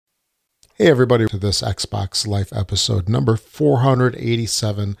Hey everybody, to this Xbox Life episode number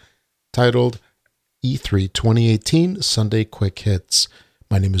 487, titled E3 2018 Sunday Quick Hits.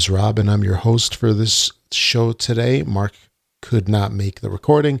 My name is Rob and I'm your host for this show today. Mark could not make the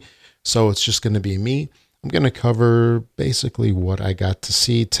recording, so it's just going to be me. I'm going to cover basically what I got to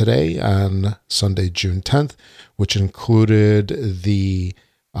see today on Sunday, June 10th, which included the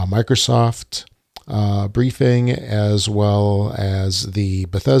Microsoft briefing as well as the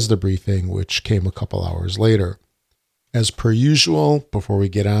Bethesda briefing, which came a couple hours later. As per usual, before we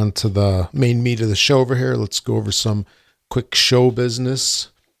get on to the main meat of the show over here, let's go over some quick show business.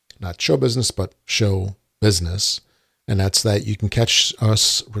 Not show business, but show business. And that's that you can catch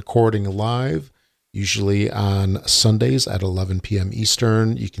us recording live, usually on Sundays at 11 p.m.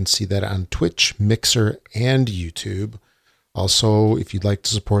 Eastern. You can see that on Twitch, Mixer, and YouTube. Also, if you'd like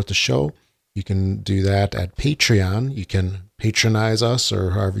to support the show, you can do that at Patreon. You can patronize us,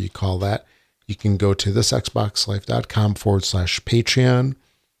 or however you call that. You can go to thisxboxlife.com/Patreon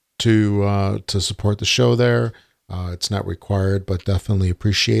to support the show there. It's not required, but definitely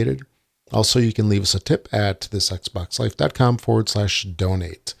appreciated. Also, you can leave us a tip at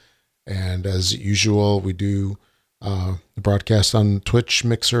thisxboxlife.com/donate. And as usual, we do the broadcast on Twitch,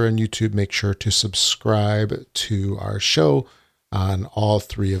 Mixer, and YouTube. Make sure to subscribe to our show on all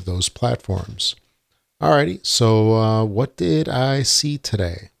three of those platforms. Alrighty, so what did I see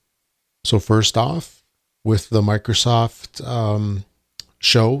today? So first off, with the Microsoft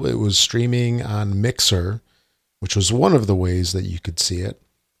show, it was streaming on Mixer, which was one of the ways that you could see it.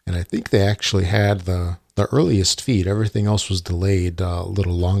 And I think they actually had the earliest feed. Everything else was delayed a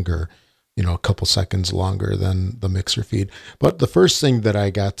little longer, a couple seconds longer than the Mixer feed. But the first thing that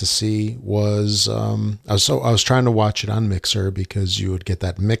I got to see was, I was trying to watch it on Mixer because you would get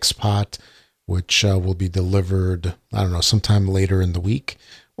that mix pot, which will be delivered, sometime later in the week,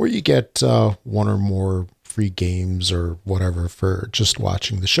 where you get one or more free games or whatever for just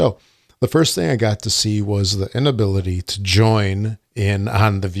watching the show. The first thing I got to see was the inability to join in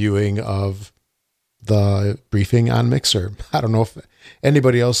on the viewing of the briefing on Mixer. I don't know if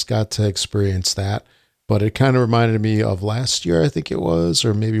anybody else got to experience that, but it kind of reminded me of last year, I think it was,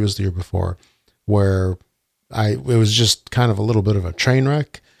 or maybe it was the year before, where it was just kind of a little bit of a train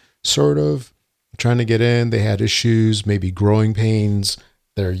wreck, sort of trying to get in. They had issues, maybe growing pains.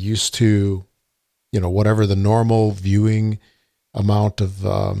 They're used to, whatever the normal viewing amount of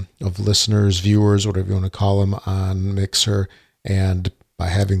listeners, viewers, whatever you want to call them on Mixer. And by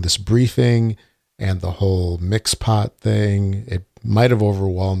having this briefing and the whole mix pot thing, it might have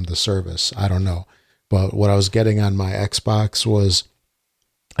overwhelmed the service. I don't know. But what I was getting on my Xbox was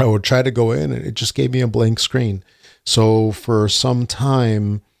I would try to go in and it just gave me a blank screen. So for some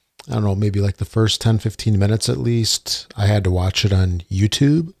time, I don't know, maybe like the first 10, 15 minutes at least, I had to watch it on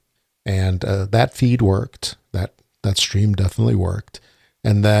YouTube. And that feed worked. That stream definitely worked.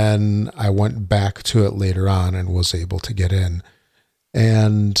 And then I went back to it later on and was able to get in.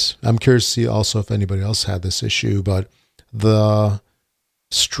 And I'm curious to see also if anybody else had this issue, but the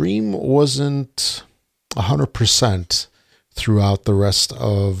stream wasn't 100% throughout the rest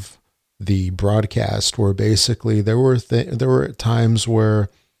of the broadcast, where basically there were times where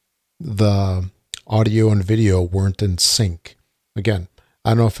the audio and video weren't in sync. Again, I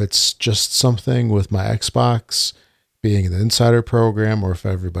don't know if it's just something with my Xbox being in the insider program or if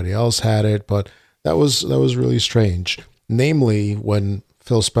everybody else had it, but that was really strange. Namely, when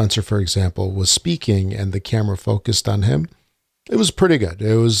Phil Spencer, for example, was speaking and the camera focused on him, it was pretty good.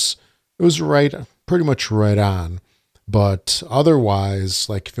 It was pretty much right on. But otherwise,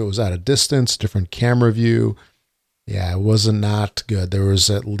 like if it was at a distance, different camera view, yeah, it wasn't not good. There was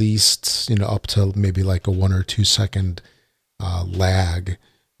at least, up to maybe like a 1 or 2 second lag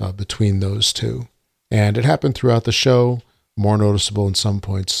between those two. And it happened throughout the show, more noticeable in some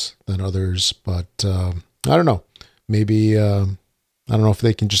points than others. But I don't know. Maybe, I don't know if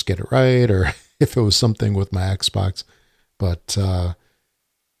they can just get it right or if it was something with my Xbox. But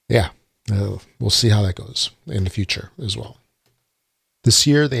yeah, we'll see how that goes in the future as well. This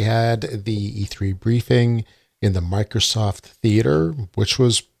year they had the E3 briefing in the Microsoft Theater, which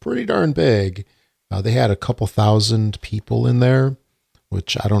was pretty darn big. They had a couple thousand people in there,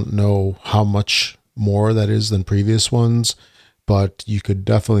 which I don't know how much more that is than previous ones, but you could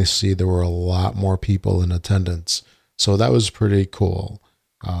definitely see there were a lot more people in attendance. So that was pretty cool.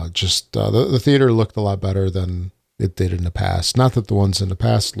 The theater looked a lot better than it did in the past. Not that the ones in the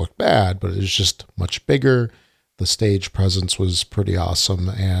past looked bad, but it was just much bigger. The stage presence was pretty awesome,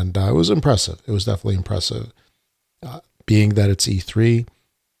 and it was impressive. It was definitely impressive. Being that it's E3,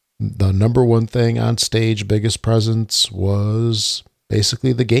 the number one thing on stage, biggest presence, was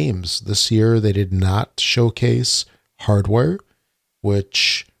basically the games. This year, they did not showcase hardware,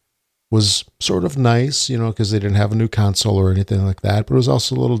 which was sort of nice, because they didn't have a new console or anything like that. But it was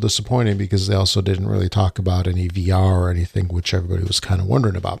also a little disappointing because they also didn't really talk about any VR or anything, which everybody was kind of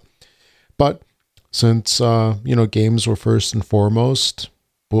wondering about. But since, games were first and foremost,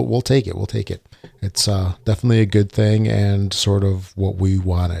 we'll take it. We'll take it. It's definitely a good thing and sort of what we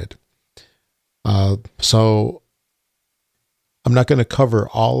wanted. So I'm not going to cover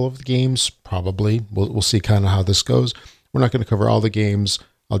all of the games, probably. We'll see kind of how this goes. We're not going to cover all the games.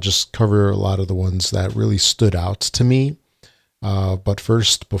 I'll just cover a lot of the ones that really stood out to me. But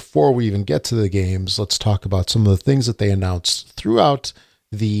first, before we even get to the games, let's talk about some of the things that they announced throughout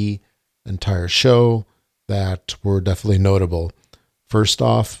the entire show that were definitely notable. First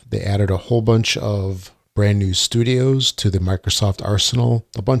off, they added a whole bunch of brand new studios to the Microsoft arsenal.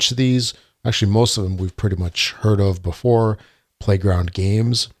 A bunch of these, actually most of them we've pretty much heard of before. Playground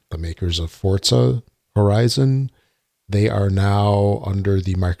Games, the makers of Forza Horizon, they are now under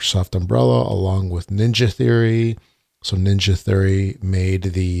the Microsoft umbrella along with Ninja Theory. So Ninja Theory made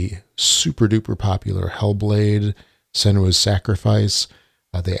the super duper popular Hellblade, Senua's Sacrifice.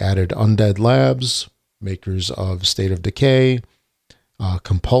 They added Undead Labs, makers of State of Decay.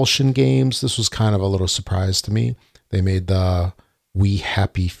 Compulsion Games, this was kind of a little surprise to me. They made the We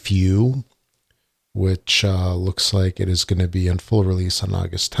Happy Few, which looks like it is going to be in full release on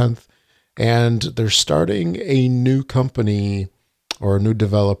August 10th. And they're starting a new company or a new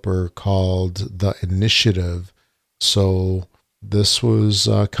developer called The Initiative. So this was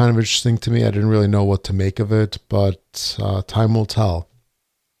kind of interesting to me. I didn't really know what to make of it, but time will tell.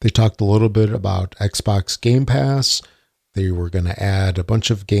 They talked a little bit about Xbox Game Pass. They were going to add a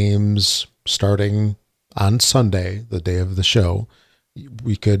bunch of games starting on Sunday, the day of the show.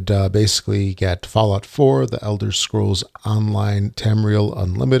 We could basically get Fallout 4, The Elder Scrolls Online Tamriel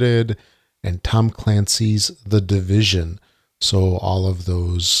Unlimited, and Tom Clancy's The Division. So all of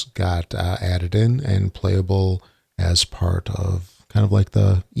those got added in and playable as part of kind of like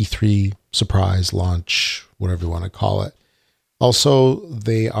the E3 surprise launch, whatever you want to call it. Also,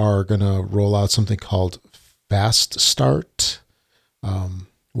 they are going to roll out something called Fast Start,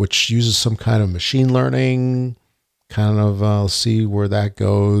 which uses some kind of machine learning, kind of see where that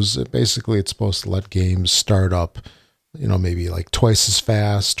goes. Basically, it's supposed to let games start up, maybe like twice as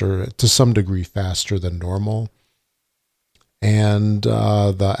fast or to some degree faster than normal. And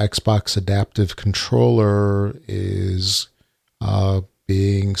the Xbox Adaptive Controller is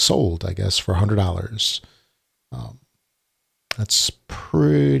being sold, I guess, for $100. That's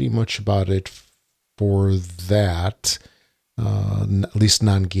pretty much about it for that, at least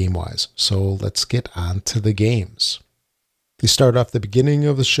non-game wise. So let's get on to the games. They start off the beginning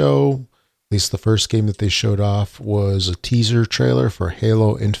of the show. At least the first game that they showed off was a teaser trailer for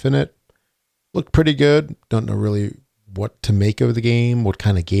Halo Infinite. Looked pretty good. Don't know really what to make of the game. What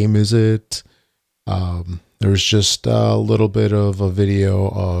kind of game is it? There was just a little bit of a video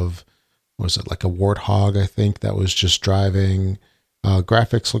of, was it like a warthog, I think, that was just driving.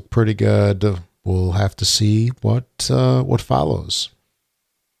 Graphics look pretty good. We'll have to see what follows.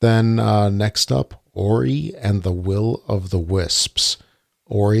 Then next up, Ori and the Will of the Wisps.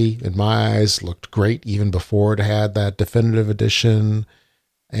 Ori, in my eyes, looked great even before it had that definitive edition.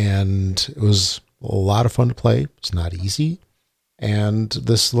 And it was a lot of fun to play. It's not easy. And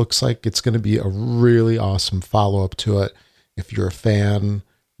this looks like it's going to be a really awesome follow-up to it. If you're a fan,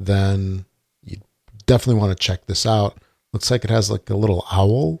 then you definitely want to check this out. Looks like it has like a little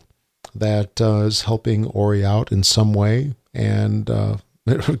owl that is helping Ori out in some way. And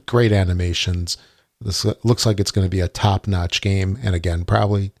great animations. This looks like it's going to be a top-notch game. And again,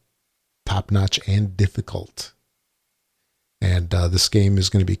 probably top-notch and difficult. And this game is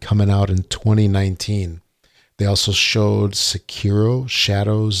going to be coming out in 2019. They also showed Sekiro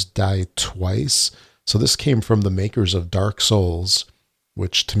Shadows Die Twice. So this came from the makers of Dark Souls,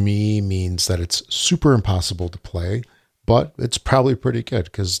 which to me means that it's super impossible to play, but it's probably pretty good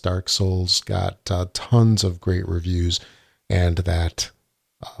because Dark Souls got tons of great reviews and that,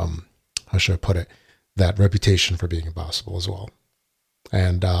 how should I put it, that reputation for being impossible as well.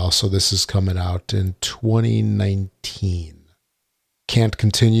 And also this is coming out in 2019. Can't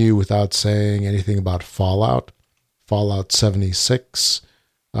continue without saying anything about Fallout. Fallout 76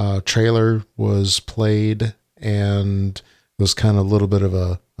 trailer was played and was kind of a little bit of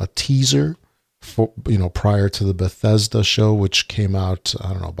a teaser for, prior to the Bethesda show, which came out,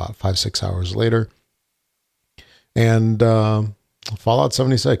 I don't know, about 5-6 hours later. And Fallout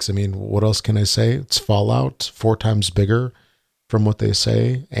 76, I mean, what else can I say? It's Fallout 4 times bigger from what they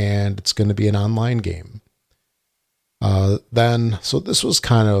say, and it's going to be an online game. So this was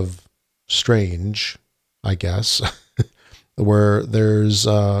kind of strange, I guess, where there's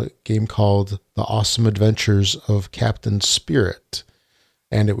a game called The Awesome Adventures of Captain Spirit,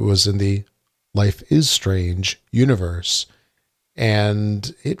 and it was in the Life is Strange universe.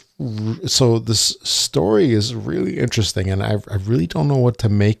 And so this story is really interesting, and I really don't know what to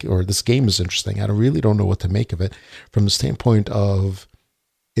make, or this game is interesting. I really don't know what to make of it from the standpoint of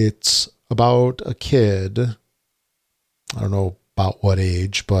it's about a kid. I don't know about what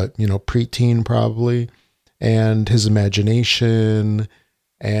age, but preteen probably, and his imagination,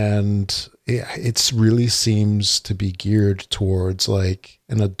 and it really seems to be geared towards like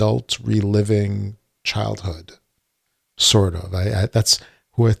an adult reliving childhood. Sort of. That's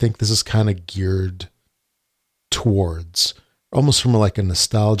who I think this is kind of geared towards, almost from like a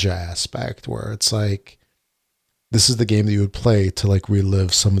nostalgia aspect, where it's like this is the game that you would play to like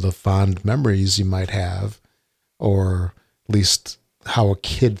relive some of the fond memories you might have, or at least how a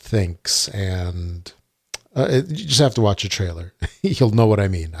kid thinks. And you just have to watch a trailer. You'll know what I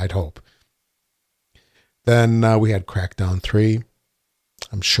mean, I'd hope. Then we had Crackdown 3.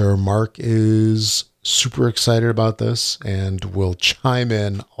 I'm sure Mark is super excited about this and will chime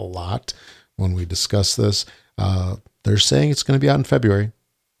in a lot when we discuss this. They're saying it's going to be out in February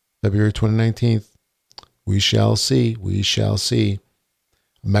 2019. We shall see. We shall see.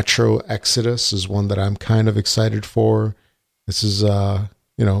 Metro Exodus is one that I'm kind of excited for. This is,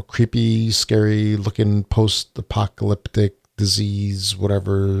 creepy, scary looking post-apocalyptic disease,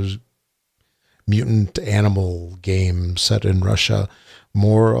 whatever, mutant animal game set in Russia.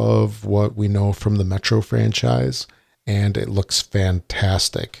 More of what we know from the Metro franchise, and it looks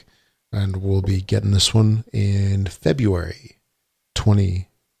fantastic. And we'll be getting this one in February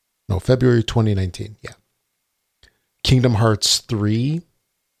 2019. Yeah. Kingdom Hearts 3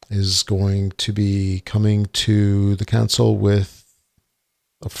 is going to be coming to the console with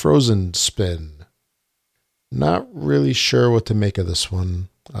a Frozen spin. Not really sure what to make of this one.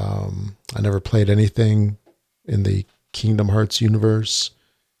 I never played anything in the Kingdom Hearts universe,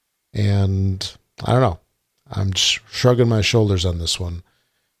 and I don't know. I'm just shrugging my shoulders on this one.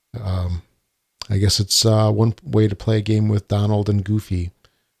 I guess it's one way to play a game with Donald and Goofy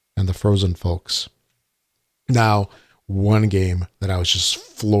and the Frozen folks. Now, one game that I was just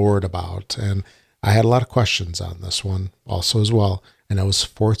floored about, and I had a lot of questions on this one also as well, and that was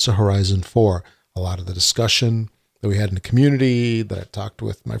Forza Horizon 4. A lot of the discussion that we had in the community that I talked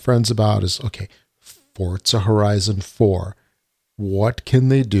with my friends about is, okay, Forza Horizon 4. What can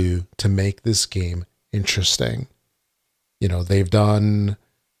they do to make this game interesting? They've done,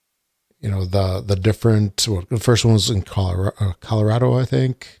 the different, well, the first one was in Colorado, I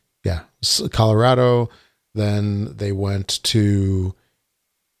think. Yeah, Colorado. Then they went to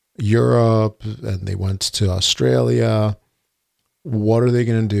Europe and they went to Australia. What are they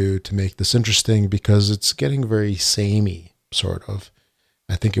going to do to make this interesting? Because it's getting very samey, sort of.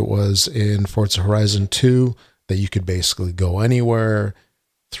 I think it was in Forza Horizon 2 that you could basically go anywhere.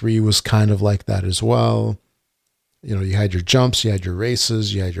 3 was kind of like that as well. You had your jumps, you had your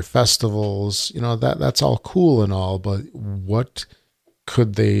races, you had your festivals. That's all cool and all, but what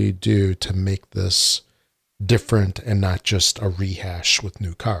could they do to make this different and not just a rehash with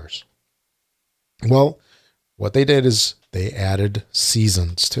new cars? Well, what they did is they added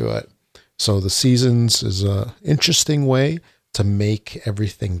seasons to it. So the seasons is a interesting way to make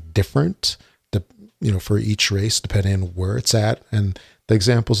everything different, for each race, depending on where it's at. And the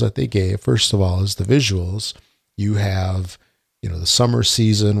examples that they gave, first of all, is the visuals. You have, the summer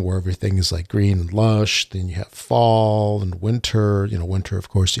season where everything is like green and lush. Then you have fall and winter. Winter, of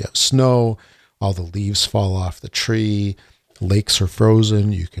course, you have snow. All the leaves fall off the tree. Lakes are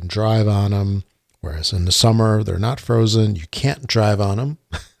frozen. You can drive on them. Whereas in the summer, they're not frozen. You can't drive on them,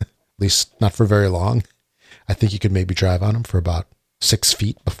 at least not for very long. I think you could maybe drive on them for about 6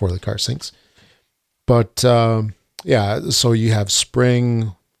 feet before the car sinks. But so you have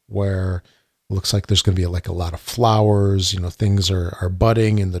spring where it looks like there's going to be like a lot of flowers. Things are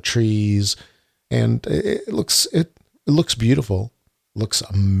budding in the trees, and it looks beautiful, looks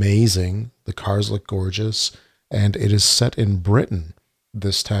amazing. The cars look gorgeous, and it is set in Britain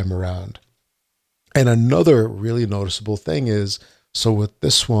this time around. And another really noticeable thing is, so with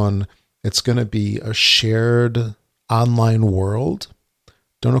this one, it's going to be a shared online world.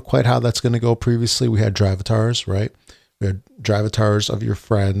 Don't know quite how that's going to go. Previously, we had drivatars, right? We had drivatars of your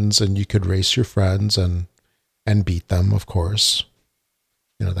friends, and you could race your friends and beat them, of course.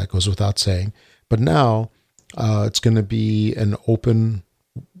 That goes without saying. But now it's going to be an open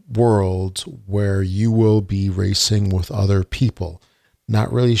world where you will be racing with other people.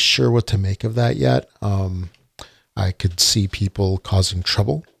 Not really sure what to make of that yet. I could see people causing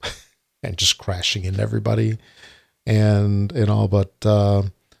trouble and just crashing into everybody and all. But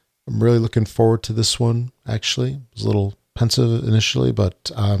I'm really looking forward to this one, actually. I was a little pensive initially,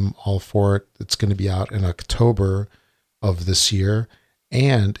 but I'm all for it. It's going to be out in October of this year,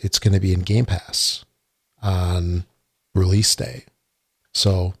 and it's going to be in Game Pass on release day.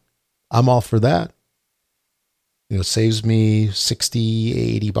 So I'm all for that. You know, saves me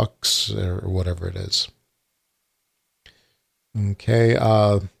 60, 80 bucks or whatever it is. Okay.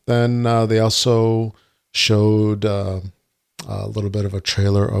 Then they also showed a little bit of a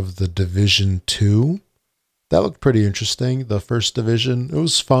trailer of the Division 2. That looked pretty interesting. The first Division, it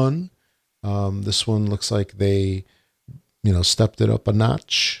was fun. This one looks like they, stepped it up a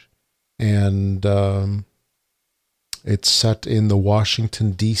notch. And it's set in the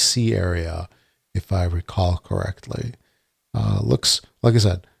Washington, D.C. area, if I recall correctly. Looks, like I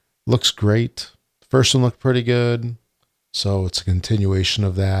said, looks great. First one looked pretty good. So it's a continuation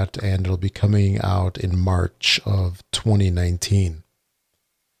of that, and it'll be coming out in March of 2019.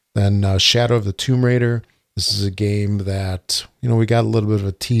 Then Shadow of the Tomb Raider. This is a game that, we got a little bit of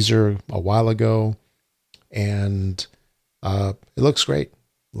a teaser a while ago, and it looks great.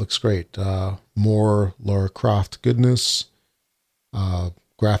 Looks great. More Lara Croft goodness.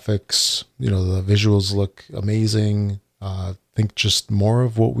 Graphics, the visuals look amazing. I think just more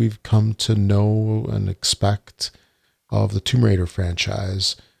of what we've come to know and expect of the Tomb Raider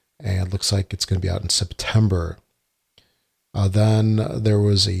franchise, and it looks like it's going to be out in September. Then there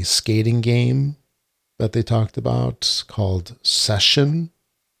was a skating game that they talked about called Session.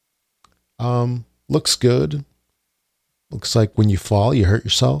 Looks good. Looks like when you fall, you hurt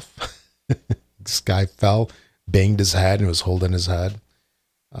yourself. This guy fell, banged his head, and was holding his head.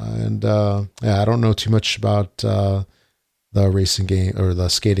 I don't know too much about the racing game or the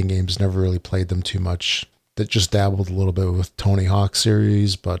skating games. Never really played them too much. That just dabbled a little bit with Tony Hawk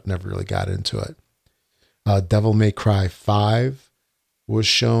series, but never really got into it. Devil May Cry 5 was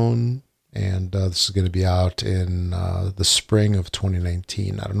shown, and this is going to be out in the spring of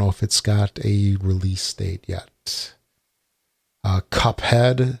 2019. I don't know if it's got a release date yet.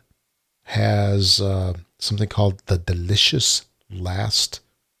 Cuphead has something called The Delicious Last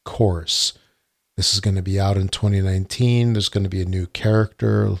Course. This is going to be out in 2019. There's going to be a new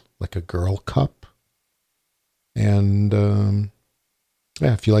character, like a girl cup. And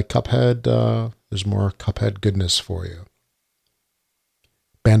if you like Cuphead, there's more Cuphead goodness for you.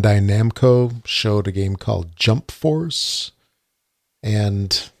 Bandai Namco showed a game called Jump Force,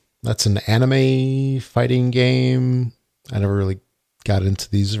 and that's an anime fighting game. I never really got into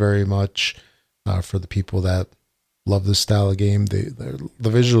these very much. For the people that love this style of game, the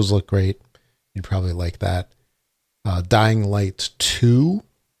visuals look great. You'd probably like that. Dying Light 2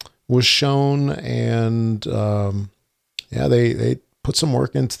 was shown, and they put some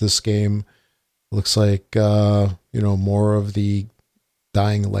work into this game. Looks like more of the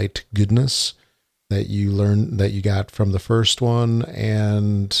Dying Light goodness that you got from the first one.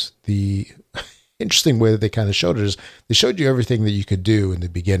 And the interesting way that they kind of showed it is they showed you everything that you could do in the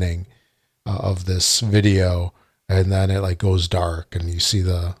beginning of this video, and then it like goes dark and you see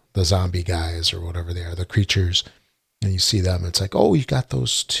the zombie guys or whatever they are, the creatures, and you see them. It's like, oh, you got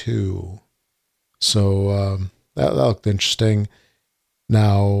those too. So that looked interesting.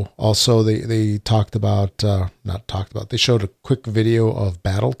 Now, also, they they showed a quick video of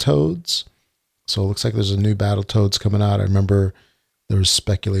Battletoads. So it looks like there's a new Battletoads coming out. I remember there was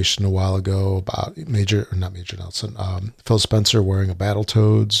speculation a while ago about Phil Spencer wearing a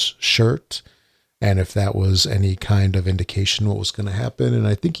Battletoads shirt, and if that was any kind of indication what was going to happen. And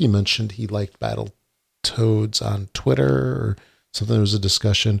I think he mentioned he liked Battletoads on Twitter or something. There was a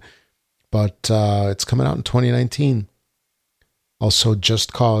discussion, but it's coming out in 2019. Also,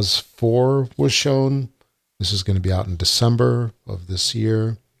 Just Cause 4 was shown. This is going to be out in December of this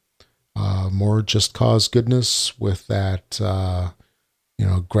year. More Just Cause goodness with that,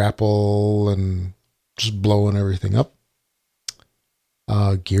 grapple and just blowing everything up.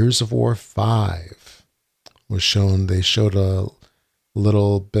 Gears of War 5 was shown. They showed a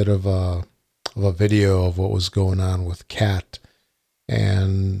little bit of a video of what was going on with Cat.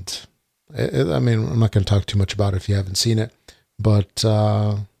 And, I'm not going to talk too much about it if you haven't seen it. But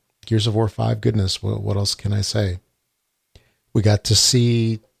Gears of War 5 goodness, what else can I say? We got to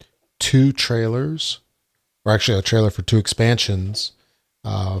see 2 trailers, or actually a trailer for 2 expansions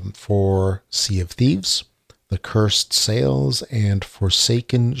for Sea of Thieves, The Cursed Sails, and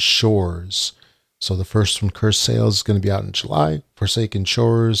Forsaken Shores. So the first one, Cursed Sails, is going to be out in July. Forsaken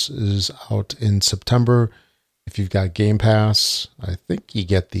Shores is out in September. If you've got Game Pass, I think you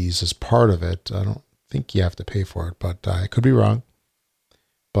get these as part of it. I don't think you have to pay for it, but I could be wrong.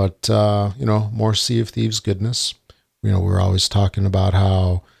 But, more Sea of Thieves goodness. We're always talking about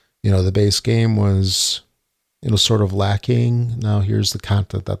how, the base game was, sort of lacking. Now here's the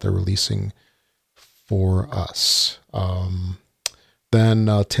content that they're releasing for us.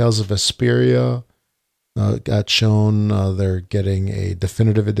 Then Tales of Vesperia got shown. They're getting a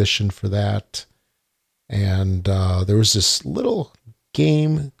definitive edition for that. And there was this little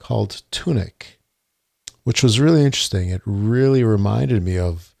game called Tunic, which was really interesting. It really reminded me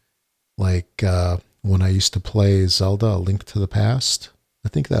of when I used to play Zelda: A Link to the Past. I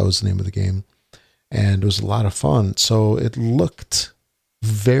think that was the name of the game. And it was a lot of fun. So it looked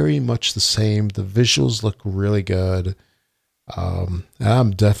very much the same. The visuals look really good. And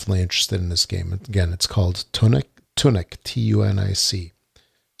I'm definitely interested in this game. Again, it's called Tunic, Tunic.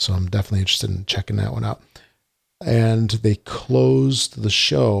 So I'm definitely interested in checking that one out. And they closed the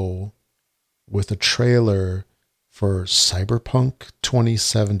show with a trailer for Cyberpunk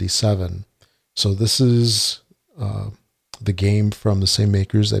 2077. So this is the game from the same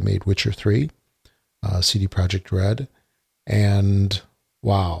makers that made Witcher 3, CD Projekt Red. And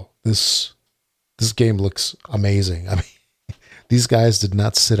wow, this game looks amazing. I mean, these guys did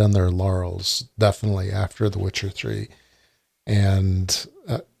not sit on their laurels, definitely after The Witcher 3. And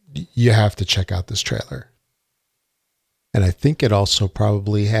you have to check out this trailer. And I think it also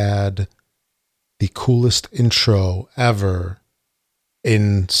probably had the coolest intro ever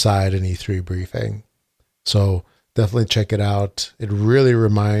inside an E3 briefing. So definitely check it out. It really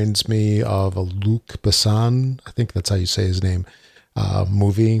reminds me of a Luc Besson, I think that's how you say his name,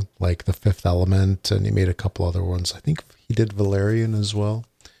 movie, like The Fifth Element, and he made a couple other ones. I think he did Valerian as well.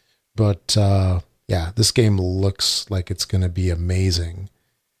 But yeah, this game looks like it's going to be amazing.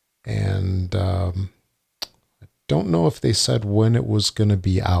 And I don't know if they said when it was going to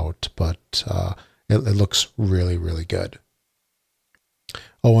be out, but it looks really, really good.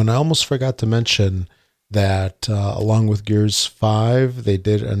 Oh, and I almost forgot to mention that along with Gears 5, they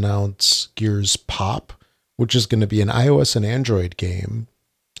did announce Gears Pop, which is going to be an iOS and Android game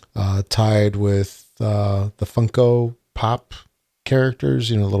tied with the Funko Pop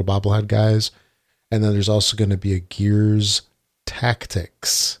characters, little bobblehead guys. And then there's also going to be a Gears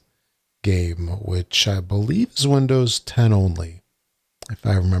Tactics game, which I believe is Windows 10 only, if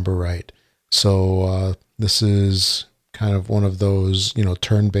I remember right. So this is kind of one of those,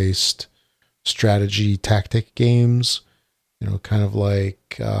 turn-based strategy tactic games, kind of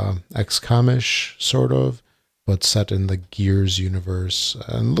like XCOM-ish, sort of, but set in the Gears universe.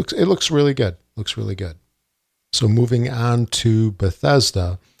 And it looks really good. Looks really good. So moving on to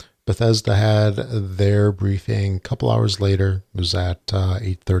Bethesda. Bethesda had their briefing a couple hours later. It was at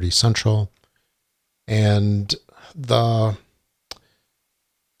 8:30 Central. And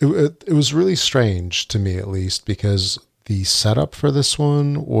it was really strange to me, at least, because the setup for this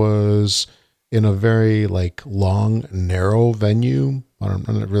one was in a very long, narrow venue. I'm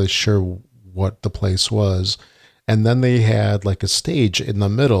not really sure what the place was. And then they had a stage in the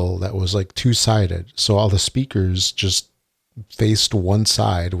middle that was two-sided. So all the speakers just faced one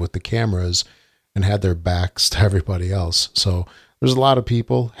side with the cameras and had their backs to everybody else. So there's a lot of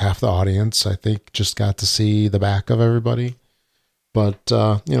people, half the audience, I think, just got to see the back of everybody. But,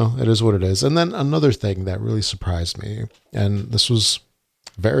 it is what it is. And then another thing that really surprised me, and this was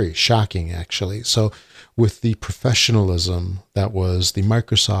very shocking, actually. So with the professionalism that was the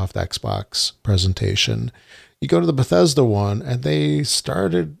Microsoft Xbox presentation, you go to the Bethesda one, and they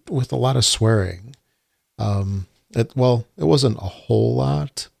started with a lot of swearing. It wasn't a whole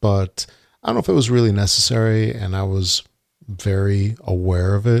lot, but I don't know if it was really necessary, and I was very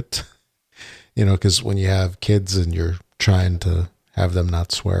aware of it, because when you have kids and you're trying to have them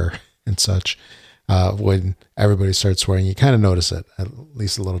not swear and such, when everybody starts swearing, you kind of notice it, at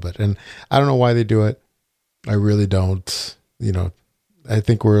least a little bit. And I don't know why they do it. I really don't. I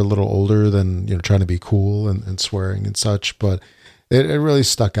think we're a little older than, trying to be cool and swearing and such, but it really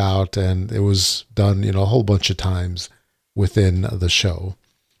stuck out, and it was done, a whole bunch of times within the show.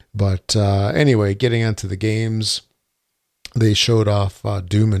 But anyway, getting into the games, they showed off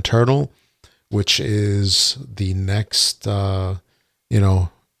Doom Eternal, which is the next,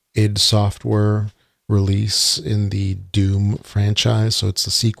 id Software release in the Doom franchise. So it's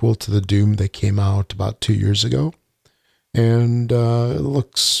the sequel to the Doom that came out about 2 years ago. And it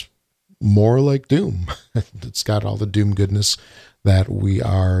looks more like Doom. It's got all the Doom goodness that we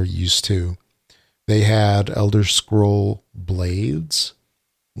are used to. They had Elder Scroll Blades,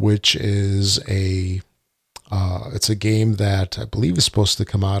 which is it's a game that I believe is supposed to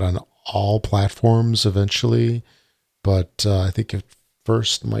come out on all platforms eventually, but I think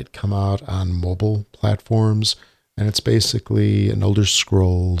first might come out on mobile platforms, and it's basically an Elder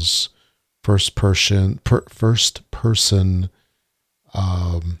Scrolls first person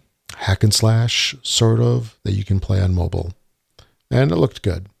hack and slash sort of that you can play on mobile, and it looked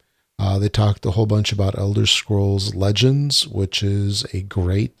good. They talked a whole bunch about Elder Scrolls Legends, which is a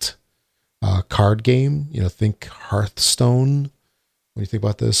great card game. Think Hearthstone when you think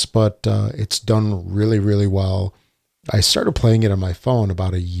about this, but it's done really, really well. I started playing it on my phone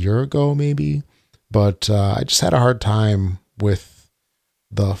about a year ago, maybe, but I just had a hard time with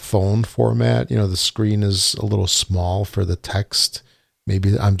the phone format. The screen is a little small for the text.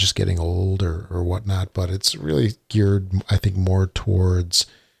 Maybe I'm just getting old or whatnot, but it's really geared, I think, more towards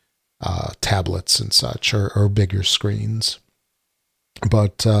tablets and such or bigger screens.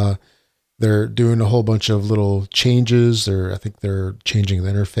 But they're doing a whole bunch of little changes. I think they're changing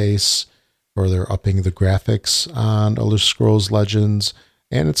the interface, or they're upping the graphics on Elder Scrolls Legends,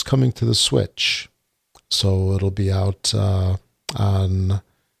 and it's coming to the Switch. So it'll be out on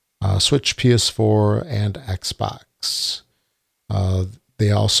Switch, PS4, and Xbox.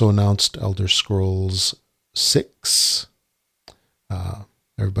 They also announced Elder Scrolls 6.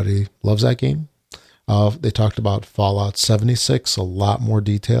 Everybody loves that game. They talked about Fallout 76, a lot more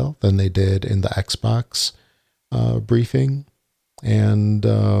detail than they did in the Xbox briefing. And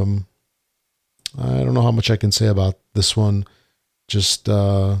I don't know how much I can say about this one. Just,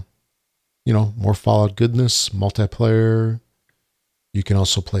 more Fallout goodness, multiplayer. You can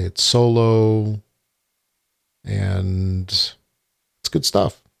also play it solo. And it's good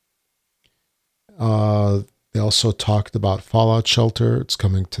stuff. They also talked about Fallout Shelter. It's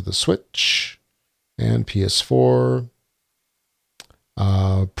coming to the Switch and PS4.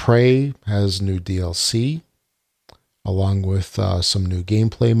 Prey has new DLC, along with some new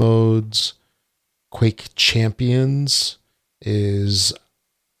gameplay modes. Quake Champions is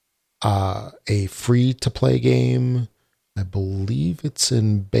a free-to-play game. I believe it's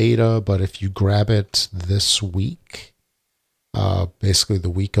in beta, but if you grab it this week, basically the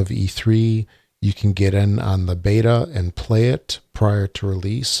week of E3, you can get in on the beta and play it prior to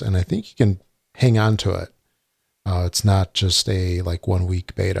release, and I think you can hang on to it. It's not just a 1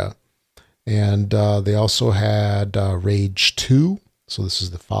 week beta. And they also had Rage 2. So this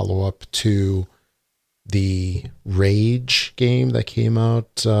is the follow-up to the Rage game that came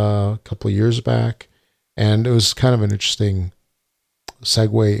out a couple of years back. And it was kind of an interesting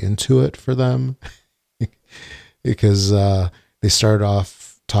segue into it for them because they started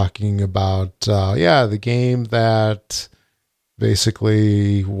off talking about, the game that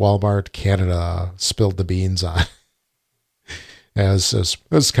basically Walmart Canada spilled the beans on. It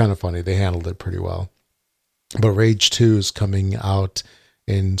was kind of funny. They handled it pretty well. But Rage 2 is coming out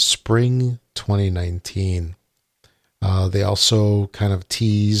in spring 2019. They also kind of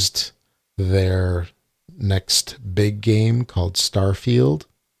teased their next big game called Starfield,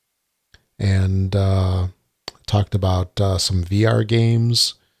 and talked about some VR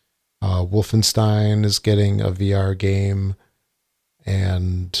games. Wolfenstein is getting a VR game,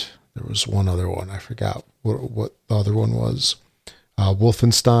 and there was one other one. I forgot what the other one was.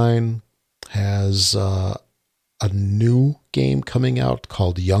 Wolfenstein has a new game coming out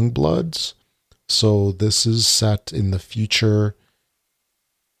called Youngbloods. So this is set in the future.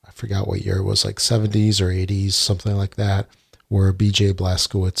 I forgot what year it was, 70s or 80s, something like that, where B.J.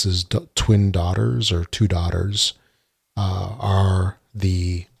 Blazkowicz's twin daughters, or two daughters, are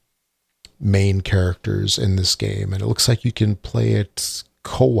the main characters in this game. And it looks like you can play it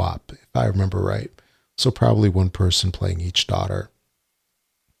co-op, if I remember right. So probably one person playing each daughter.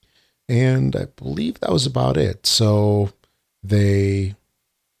 And I believe that was about it. So they,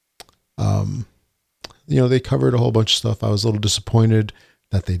 they covered a whole bunch of stuff. I was a little disappointed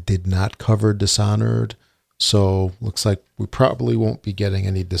that they did not cover Dishonored. So looks like we probably won't be getting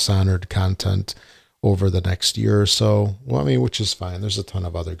any Dishonored content over the next year or so. Well, which is fine. There's a ton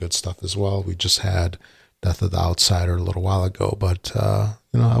of other good stuff as well. We just had Death of the Outsider a little while ago, but I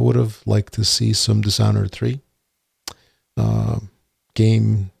would have liked to see some Dishonored 3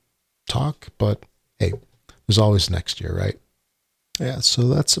 game talk, but hey, there's always next year, right? Yeah, so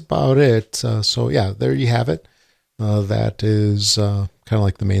that's about it. There you have it. That is kind of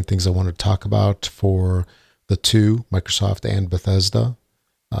like the main things I want to talk about for the two Microsoft and Bethesda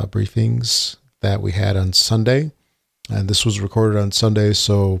briefings that we had on Sunday. And this was recorded on Sunday,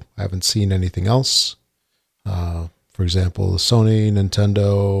 so I haven't seen anything else. For example, Sony,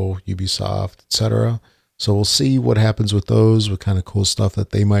 Nintendo, Ubisoft, etc. So we'll see what happens with those, what kind of cool stuff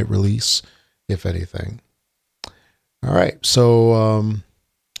that they might release, if anything. All right, so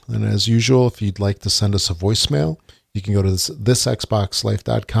and as usual, if you'd like to send us a voicemail, you can go to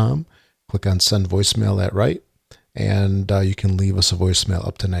thisxboxlife.com, click on send voicemail at right, and you can leave us a voicemail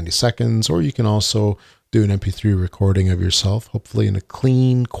up to 90 seconds, or you can also do an MP3 recording of yourself, hopefully in a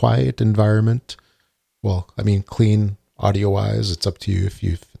clean, quiet environment. Well, I mean, clean audio-wise. It's up to you if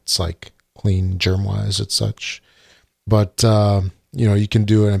it's like clean germ-wise and such. But, you can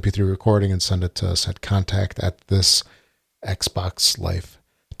do an MP3 recording and send it to us at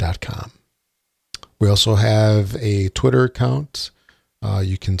contact@thisxboxlife.com. We also have a Twitter account.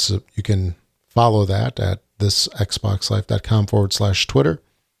 You can follow that at thisxboxlife.com/Twitter.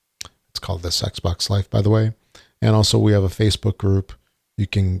 It's called This Xbox Life, by the way. And also we have a Facebook group. You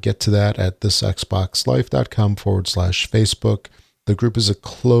can get to that at thisxboxlife.com/Facebook. The group is a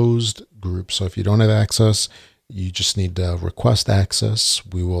closed group, so if you don't have access, you just need to request access.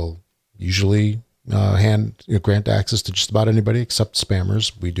 We will usually grant access to just about anybody except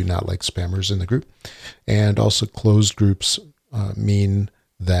spammers. We do not like spammers in the group. And also closed groups mean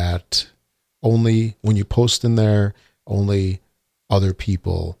that only when you post in there, only other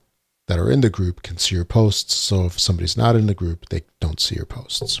people that are in the group can see your posts. So if somebody's not in the group, they don't see your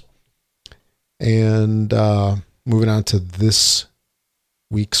posts. And moving on to this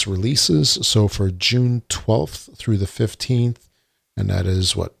week's releases. So for June 12th through the 15th, and that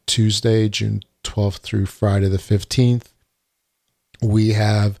is Tuesday, June 12th through Friday the 15th, we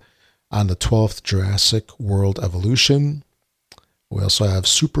have on the 12th Jurassic World Evolution. We also have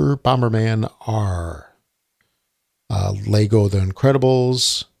Super Bomberman R, Lego The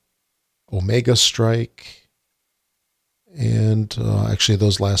Incredibles, Omega Strike, and actually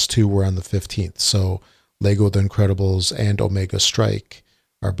those last two were on the 15th. So Lego The Incredibles and Omega Strike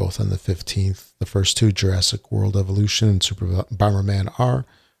are both on the 15th. The first two, Jurassic World Evolution and Super Bomberman R,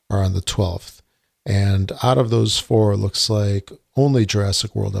 are on the 12th. And out of those four, it looks like only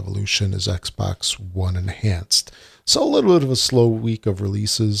Jurassic World Evolution is Xbox One enhanced. So a little bit of a slow week of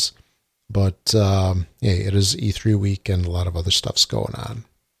releases, but it is E3 week and a lot of other stuff's going on.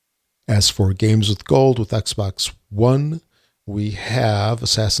 As for games with gold with Xbox One, we have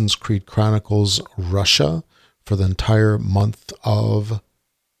Assassin's Creed Chronicles Russia for the entire month of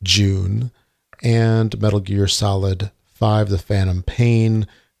June, and Metal Gear Solid 5 The Phantom Pain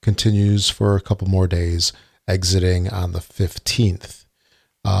continues for a couple more days, exiting on the 15th.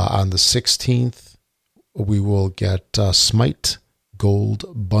 On the 16th, we will get Smite Gold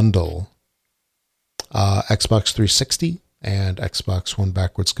Bundle, Xbox 360, and Xbox One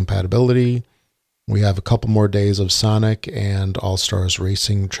backwards compatibility. We have a couple more days of Sonic and All-Stars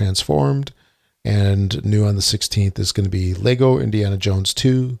Racing Transformed. And new on the 16th is going to be Lego Indiana Jones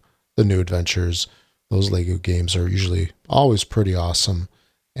 2, The New Adventures. Those Lego games are usually always pretty awesome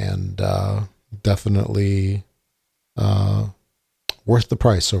and definitely worth the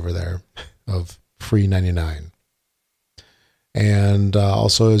price over there of free $99. And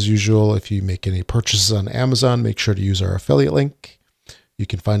also, as usual, if you make any purchases on Amazon, make sure to use our affiliate link. You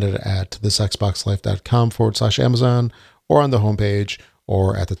can find it at thisxboxlife.com/Amazon, or on the homepage,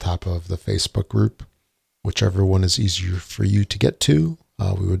 or at the top of the Facebook group, whichever one is easier for you to get to.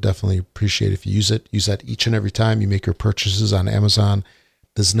 We would definitely appreciate if you use it. Use that each and every time you make your purchases on Amazon. It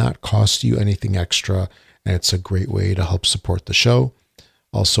does not cost you anything extra, and it's a great way to help support the show.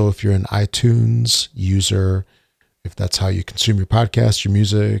 Also, if you're an iTunes user, if that's how you consume your podcast, your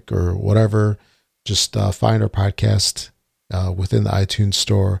music, or whatever, just find our podcast within the iTunes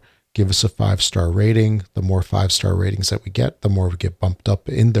store. Give us a 5-star rating. The more 5-star ratings that we get, the more we get bumped up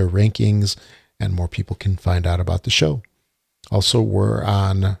in their rankings and more people can find out about the show. Also, we're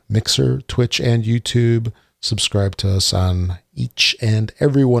on Mixer, Twitch, and YouTube. Subscribe to us on each and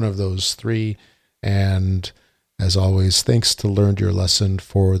every one of those three. And as always, thanks to Learned Your Lesson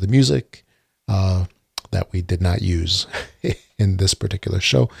for the music that we did not use in this particular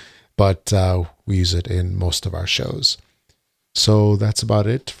show, but we use it in most of our shows. So that's about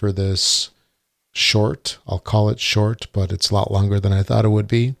it for this short, I'll call it short, but it's a lot longer than I thought it would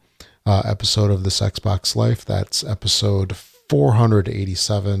be, episode of This Xbox Life. That's episode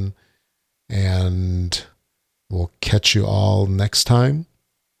 487, and we'll catch you all next time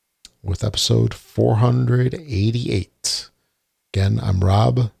with episode 488. Again, I'm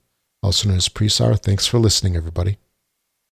Rob, also known as Presar. Thanks for listening, everybody.